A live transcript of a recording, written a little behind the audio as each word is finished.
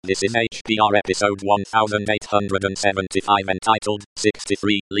This is HPR episode 1875 entitled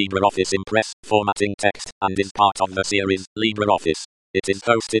 63 LibreOffice Impress Formatting Text and is part of the series LibreOffice. It is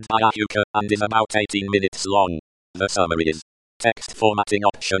hosted by Ahuka and is about 18 minutes long. The summary is: text formatting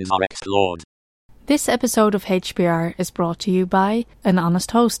options are explored. This episode of HPR is brought to you by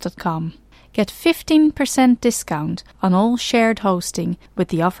anhonesthost.com. Get 15% discount on all shared hosting with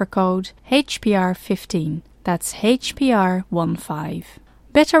the offer code HPR15. That's HPR15.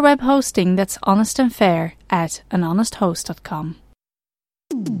 Better web hosting that's honest and fair at anhonesthost.com.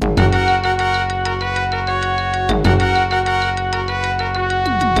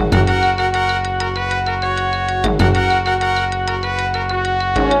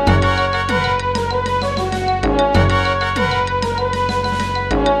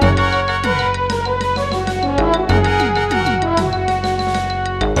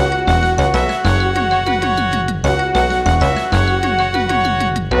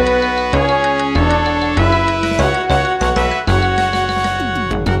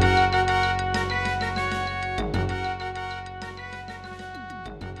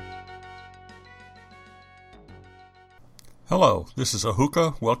 Hello, this is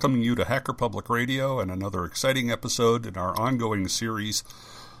Ahuka, welcoming you to Hacker Public Radio and another exciting episode in our ongoing series.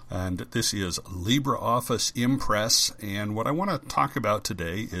 And this is LibreOffice Impress, and what I want to talk about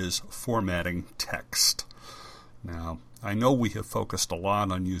today is formatting text. Now, I know we have focused a lot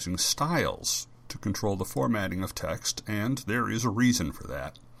on using styles to control the formatting of text, and there is a reason for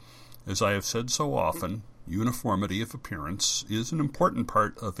that. As I have said so often, uniformity of appearance is an important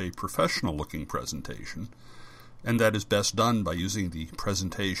part of a professional-looking presentation, and that is best done by using the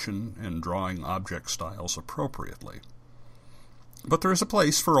presentation and drawing object styles appropriately. But there is a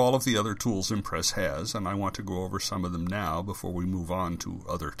place for all of the other tools Impress has, and I want to go over some of them now before we move on to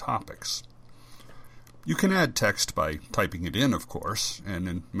other topics. You can add text by typing it in, of course, and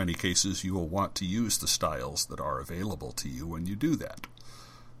in many cases you will want to use the styles that are available to you when you do that.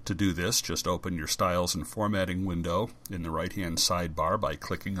 To do this, just open your Styles and Formatting window in the right-hand sidebar by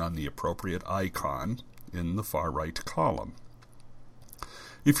clicking on the appropriate icon in the far right column.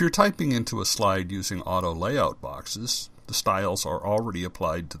 If you're typing into a slide using auto layout boxes, the styles are already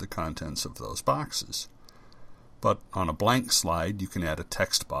applied to the contents of those boxes. But on a blank slide, you can add a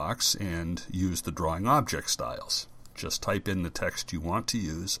text box and use the drawing object styles. Just type in the text you want to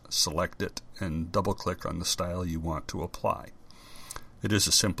use, select it, and double-click on the style you want to apply. It is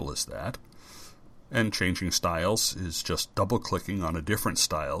as simple as that. And changing styles is just double-clicking on a different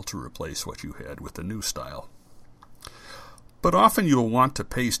style to replace what you had with the new style. But often you'll want to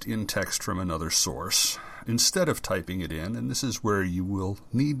paste in text from another source instead of typing it in, and this is where you will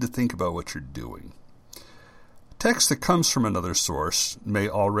need to think about what you're doing. Text that comes from another source may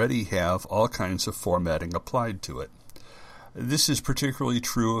already have all kinds of formatting applied to it. This is particularly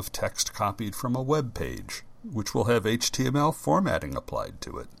true of text copied from a web page, which will have HTML formatting applied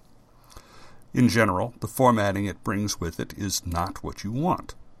to it. In general, the formatting it brings with it is not what you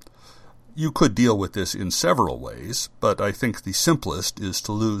want. You could deal with this in several ways, but I think the simplest is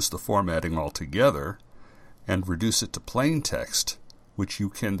to lose the formatting altogether and reduce it to plain text, which you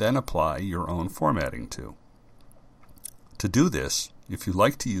can then apply your own formatting to. To do this, if you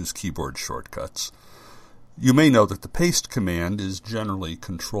like to use keyboard shortcuts, you may know that the paste command is generally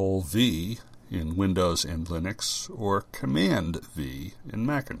Control-V in Windows and Linux or Command-V in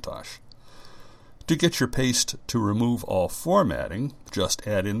Macintosh. To get your paste to remove all formatting, just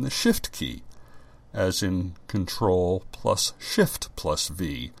add in the Shift key, as in Control plus Shift plus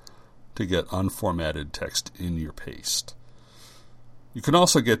V, to get unformatted text in your paste. You can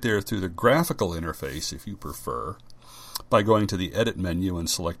also get there through the graphical interface if you prefer, by going to the Edit menu and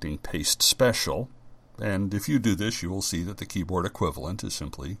selecting Paste Special, and if you do this you will see that the keyboard equivalent is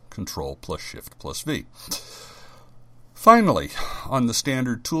simply Control plus Shift plus V. Finally, on the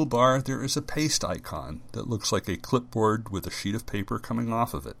standard toolbar, there is a paste icon that looks like a clipboard with a sheet of paper coming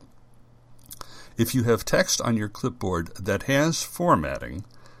off of it. If you have text on your clipboard that has formatting,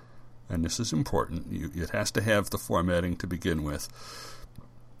 and this is important, it has to have the formatting to begin with,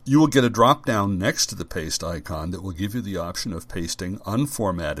 you will get a drop-down next to the paste icon that will give you the option of pasting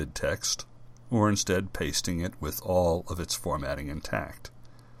unformatted text, or instead pasting it with all of its formatting intact.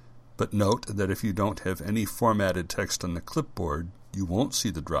 But note that if you don't have any formatted text on the clipboard, you won't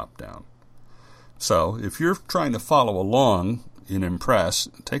see the drop-down. So, if you're trying to follow along in Impress,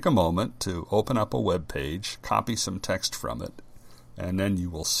 take a moment to open up a web page, copy some text from it, and then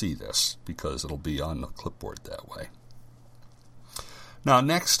you will see this, because it'll be on the clipboard that way. Now,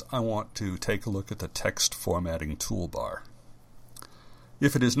 next I want to take a look at the text formatting toolbar.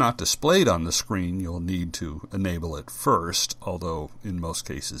 If it is not displayed on the screen, you'll need to enable it first, although in most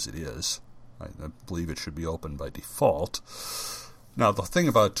cases it is. I believe it should be open by default. Now, the thing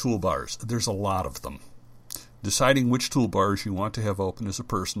about toolbars, there's a lot of them. Deciding which toolbars you want to have open is a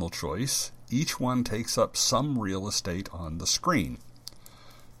personal choice. Each one takes up some real estate on the screen.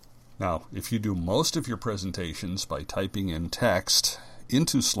 Now, if you do most of your presentations by typing in text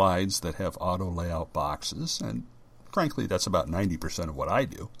into slides that have auto layout boxes, and frankly, that's about 90% of what I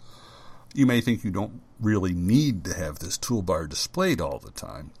do, you may think you don't really need to have this toolbar displayed all the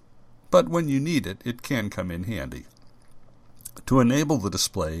time. But when you need it, it can come in handy. To enable the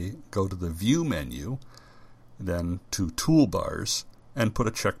display, go to the View menu, then to Toolbars, and put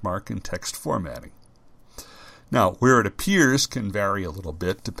a check mark in Text Formatting. Now, where it appears can vary a little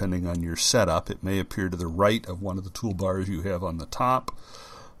bit depending on your setup. It may appear to the right of one of the toolbars you have on the top.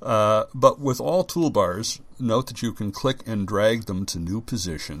 But with all toolbars, note that you can click and drag them to new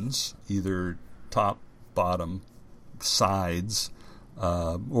positions, either top, bottom, sides,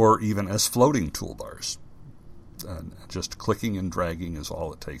 or even as floating toolbars. And just clicking and dragging is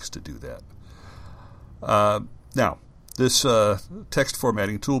all it takes to do that. Now, this text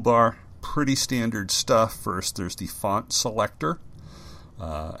formatting toolbar, pretty standard stuff. First, there's the font selector.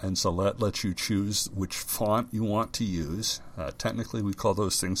 And so that lets you choose which font you want to use. Technically, we call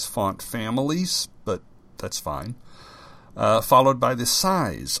those things font families, but that's fine. Followed by the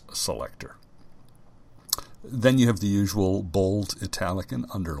size selector. Then you have the usual bold, italic, and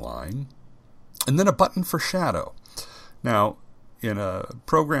underline. And then a button for shadow. Now, in a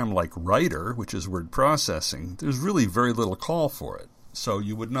program like Writer, which is word processing, there's really very little call for it. So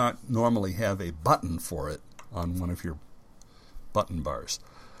you would not normally have a button for it on one of your button bars.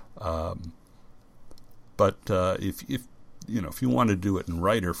 But if you want to do it in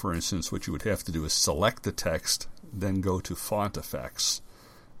Writer, for instance, what you would have to do is select the text, then go to Font Effects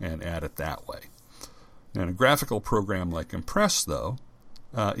and add it that way. In a graphical program like Impress, though,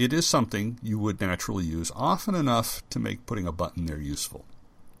 it is something you would naturally use often enough to make putting a button there useful.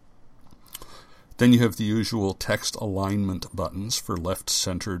 Then you have the usual text alignment buttons for left,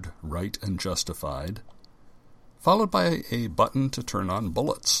 centered, right, and justified, followed by a button to turn on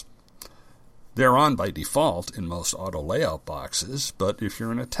bullets. They're on by default in most auto layout boxes, but if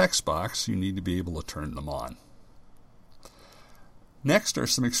you're in a text box, you need to be able to turn them on. Next are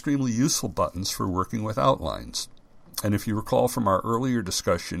some extremely useful buttons for working with outlines. And if you recall from our earlier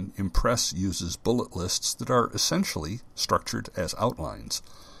discussion, Impress uses bullet lists that are essentially structured as outlines.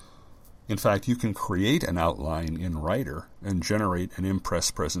 In fact, you can create an outline in Writer and generate an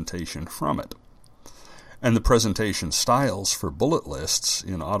Impress presentation from it. And the presentation styles for bullet lists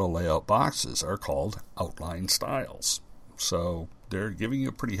in auto layout boxes are called outline styles. So they're giving you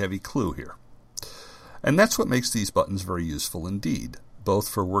a pretty heavy clue here. And that's what makes these buttons very useful indeed, both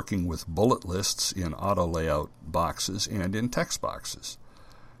for working with bullet lists in auto layout boxes and in text boxes.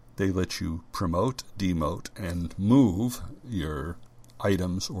 They let you promote, demote, and move your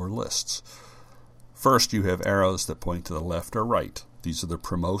items or lists. First, you have arrows that point to the left or right. These are the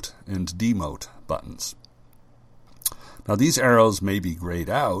promote and demote buttons. Now, these arrows may be grayed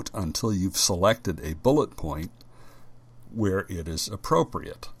out until you've selected a bullet point where it is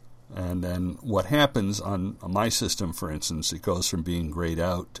appropriate. And then what happens on my system, for instance, it goes from being grayed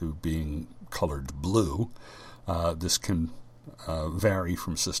out to being colored blue. This can vary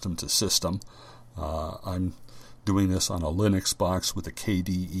from system to system. I'm doing this on a Linux box with a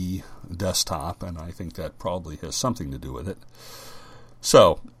KDE desktop, and I think that probably has something to do with it.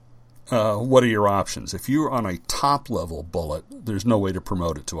 So, what are your options? If you're on a top-level bullet, there's no way to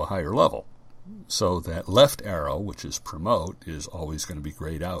promote it to a higher level. So that left arrow, which is promote, is always going to be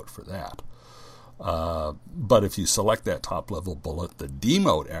grayed out for that. But if you select that top-level bullet, the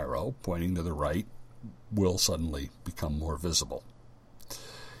demote arrow pointing to the right will suddenly become more visible.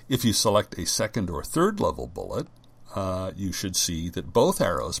 If you select a second or third level bullet, you should see that both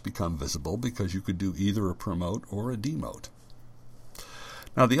arrows become visible because you could do either a promote or a demote.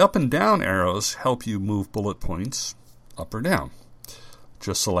 Now, the up and down arrows help you move bullet points up or down.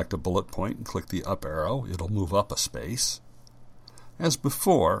 Just select a bullet point and click the up arrow. It'll move up a space. As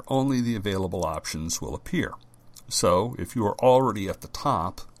before, only the available options will appear. So, if you are already at the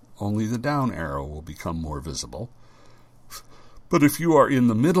top, only the down arrow will become more visible. But if you are in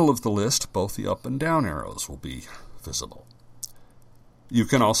the middle of the list, both the up and down arrows will be visible. You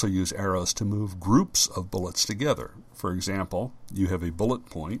can also use arrows to move groups of bullets together. For example, you have a bullet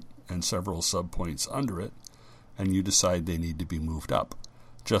point and several subpoints under it, and you decide they need to be moved up.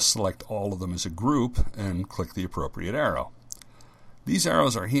 Just select all of them as a group and click the appropriate arrow. These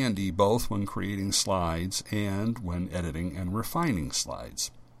arrows are handy both when creating slides and when editing and refining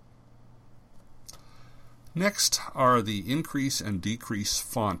slides. Next are the increase and decrease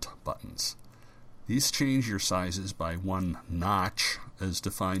font buttons. These change your sizes by 1 notch as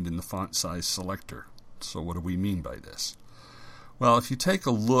defined in the font size selector. So what do we mean by this? Well, if you take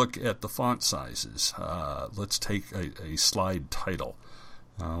a look at the font sizes, let's take a slide title.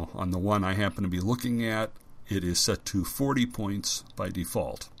 On the one I happen to be looking at, it is set to 40 points by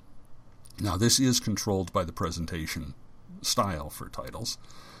default. Now, this is controlled by the presentation style for titles,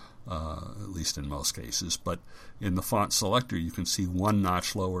 at least in most cases, but in the font selector you can see 1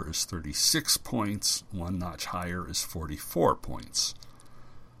 notch lower is 36 points, 1 notch higher is 44 points.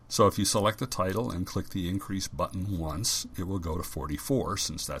 So if you select the title and click the increase button once, it will go to 44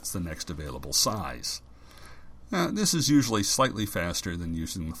 since that's the next available size. This is usually slightly faster than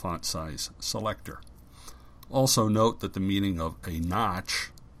using the font size selector. Also note that the meaning of a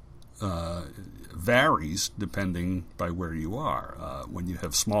notch varies depending by where you are. When you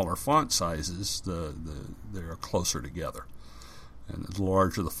have smaller font sizes, they are closer together. And the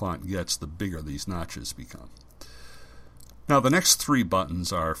larger the font gets, the bigger these notches become. Now, the next 3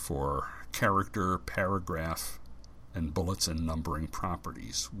 buttons are for character, paragraph, and bullets and numbering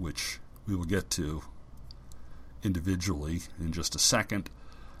properties, which we will get to individually in just a second.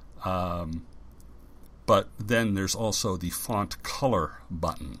 But then there's also the font color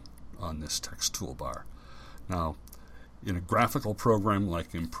button on this text toolbar. Now, in a graphical program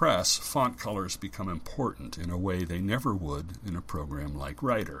like Impress, font colors become important in a way they never would in a program like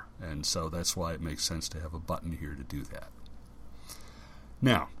Writer, and so that's why it makes sense to have a button here to do that.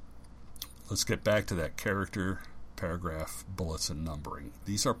 Now, let's get back to that character, paragraph, bullets, and numbering.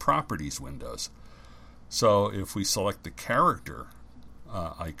 These are properties windows. So if we select the character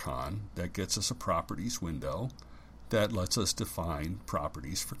icon, that gets us a properties window that lets us define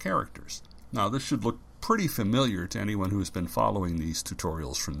properties for characters. Now, this should look pretty familiar to anyone who has been following these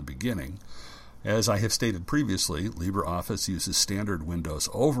tutorials from the beginning. As I have stated previously, LibreOffice uses standard windows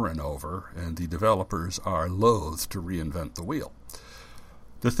over and over, and the developers are loath to reinvent the wheel.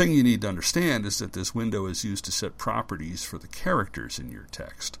 The thing you need to understand is that this window is used to set properties for the characters in your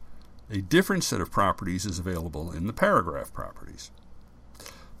text. A different set of properties is available in the paragraph properties.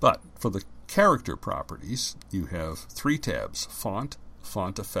 But for the character properties, you have 3 tabs: Font,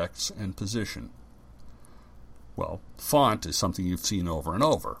 Font Effects, and Position. Well, font is something you've seen over and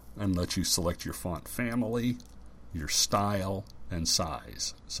over, and lets you select your font family, your style, and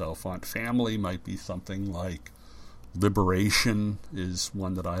size. So font family might be something like Liberation is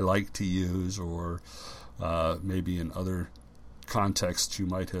one that I like to use, or maybe in other contexts you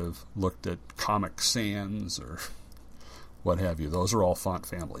might have looked at Comic Sans or what have you. Those are all font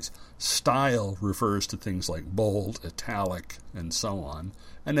families. Style refers to things like bold, italic, and so on.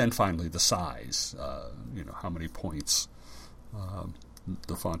 And then finally the size, how many points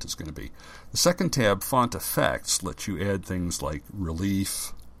the font is going to be. The second tab, Font Effects, lets you add things like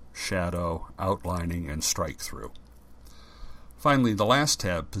relief, shadow, outlining, and strike through. Finally, the last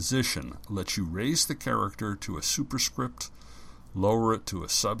tab, Position, lets you raise the character to a superscript, lower it to a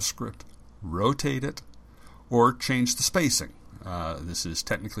subscript, rotate it, or change the spacing. This is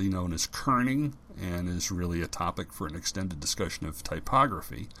technically known as kerning and is really a topic for an extended discussion of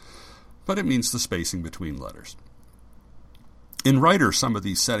typography, but it means the spacing between letters. In Writer, some of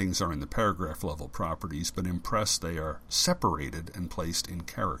these settings are in the paragraph level properties, but in Impress they are separated and placed in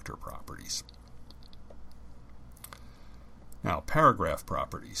character properties. Now, paragraph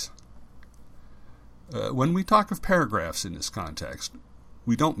properties. When we talk of paragraphs in this context,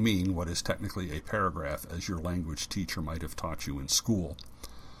 we don't mean what is technically a paragraph as your language teacher might have taught you in school.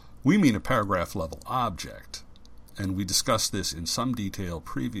 We mean a paragraph-level object, and we discussed this in some detail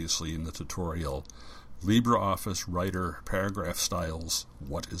previously in the tutorial LibreOffice Writer Paragraph Styles,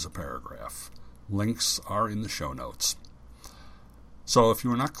 What is a Paragraph? Links are in the show notes. So if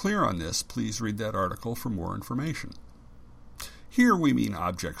you are not clear on this, please read that article for more information. Here we mean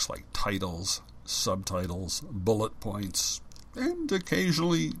objects like titles, subtitles, bullet points, and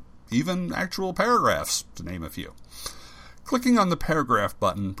occasionally even actual paragraphs, to name a few. Clicking on the Paragraph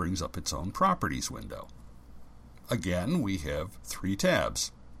button brings up its own Properties window. Again, we have 3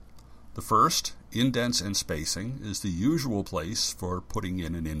 tabs. The first, Indents and Spacing, is the usual place for putting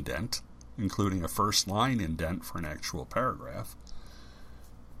in an indent, including a first-line indent for an actual paragraph,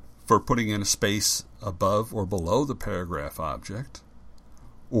 for putting in a space above or below the paragraph object,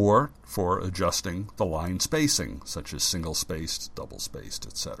 or for adjusting the line spacing, such as single-spaced, double-spaced,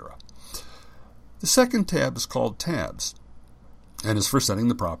 etc. The second tab is called Tabs, and is for setting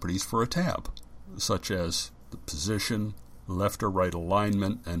the properties for a tab, such as the position, left or right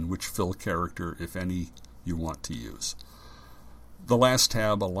alignment, and which fill character, if any, you want to use. The last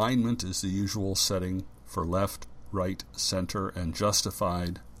tab, alignment, is the usual setting for left, right, center, and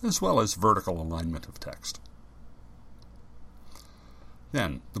justified, as well as vertical alignment of text.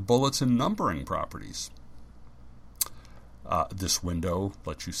 Then, the bullets and numbering properties. This window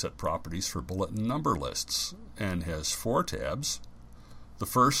lets you set properties for bullet and number lists and has 4 tabs. The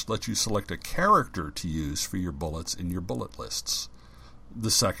first lets you select a character to use for your bullets in your bullet lists.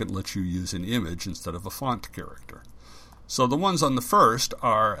 The second lets you use an image instead of a font character. So the ones on the first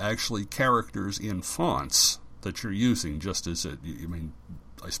are actually characters in fonts that you're using, just as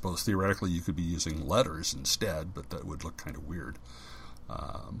I suppose theoretically you could be using letters instead, but that would look kind of weird.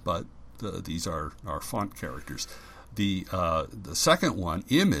 These are font characters. The second one,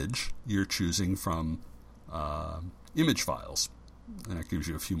 image, you're choosing from image files, and that gives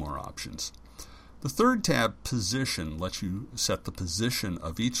you a few more options. The third tab, position, lets you set the position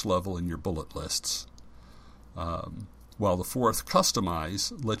of each level in your bullet lists, while the fourth,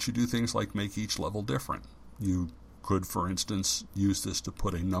 customize, lets you do things like make each level different. You could, for instance, use this to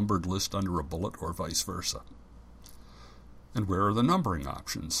put a numbered list under a bullet or vice versa. And where are the numbering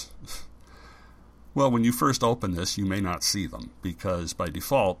options? Well, when you first open this, you may not see them, because by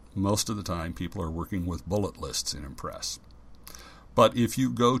default, most of the time people are working with bullet lists in Impress. But if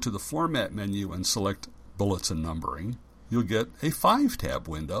you go to the Format menu and select Bullets and Numbering, you'll get a 5-tab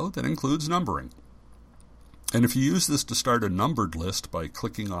window that includes numbering. And if you use this to start a numbered list by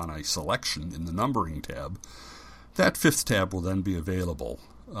clicking on a selection in the Numbering tab, that 5th tab will then be available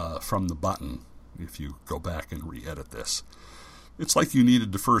from the button if you go back and re-edit this. It's like you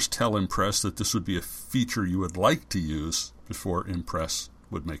needed to first tell Impress that this would be a feature you would like to use before Impress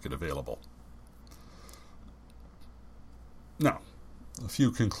would make it available. Now, a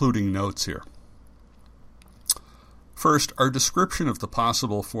few concluding notes here. First, our description of the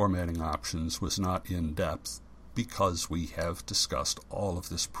possible formatting options was not in depth because we have discussed all of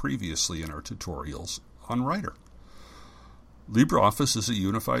this previously in our tutorials on Writer. LibreOffice is a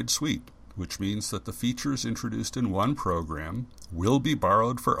unified suite, which means that the features introduced in one program will be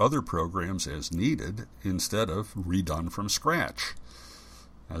borrowed for other programs as needed instead of redone from scratch.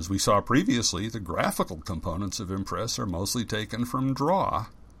 As we saw previously, the graphical components of Impress are mostly taken from Draw,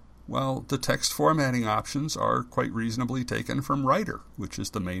 while the text formatting options are quite reasonably taken from Writer, which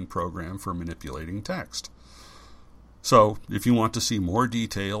is the main program for manipulating text. So, if you want to see more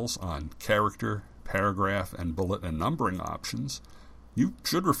details on character, paragraph, and bullet and numbering options, you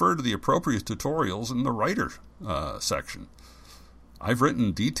should refer to the appropriate tutorials in the Writer section. I've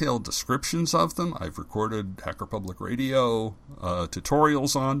written detailed descriptions of them. I've recorded Hacker Public Radio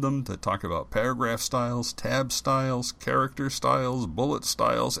tutorials on them that talk about paragraph styles, tab styles, character styles, bullet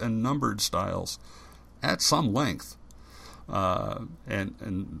styles, and numbered styles at some length.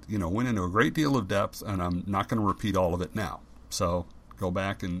 And went into a great deal of depth, and I'm not going to repeat all of it now. So go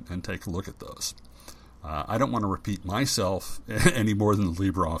back and take a look at those. I don't want to repeat myself any more than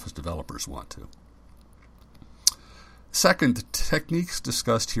the LibreOffice developers want to. Second, the techniques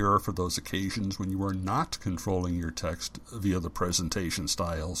discussed here are for those occasions when you are not controlling your text via the presentation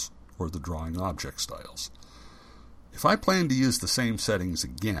styles or the drawing object styles. If I plan to use the same settings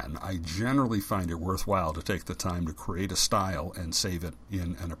again, I generally find it worthwhile to take the time to create a style and save it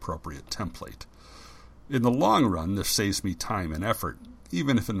in an appropriate template. In the long run, this saves me time and effort,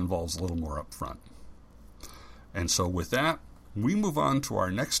 even if it involves a little more upfront. And so with that, we move on to our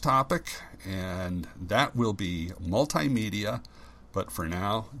next topic, and that will be multimedia. But for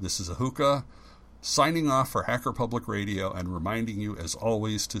now, this is Ahuka, signing off for Hacker Public Radio and reminding you, as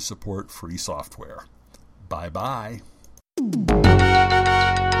always, to support free software. Bye-bye.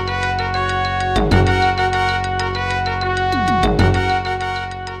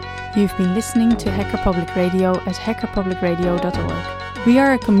 You've been listening to Hacker Public Radio at hackerpublicradio.org. We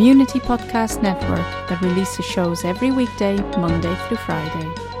are a community podcast network that releases shows every weekday, Monday through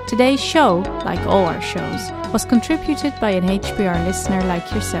Friday. Today's show, like all our shows, was contributed by an HPR listener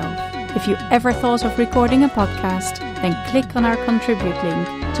like yourself. If you ever thought of recording a podcast, then click on our Contribute link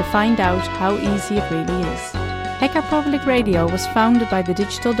to find out how easy it really is. Hacker Public Radio was founded by the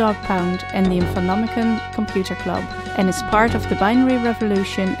Digital Dog Pound and the Infonomicon Computer Club and is part of the binary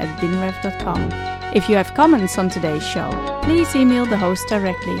revolution at binrev.com. If you have comments on today's show, please email the host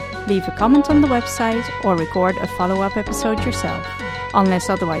directly, leave a comment on the website, or record a follow-up episode yourself. Unless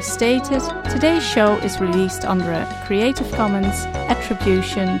otherwise stated, today's show is released under a Creative Commons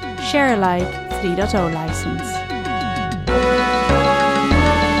Attribution Share Alike 3.0 license.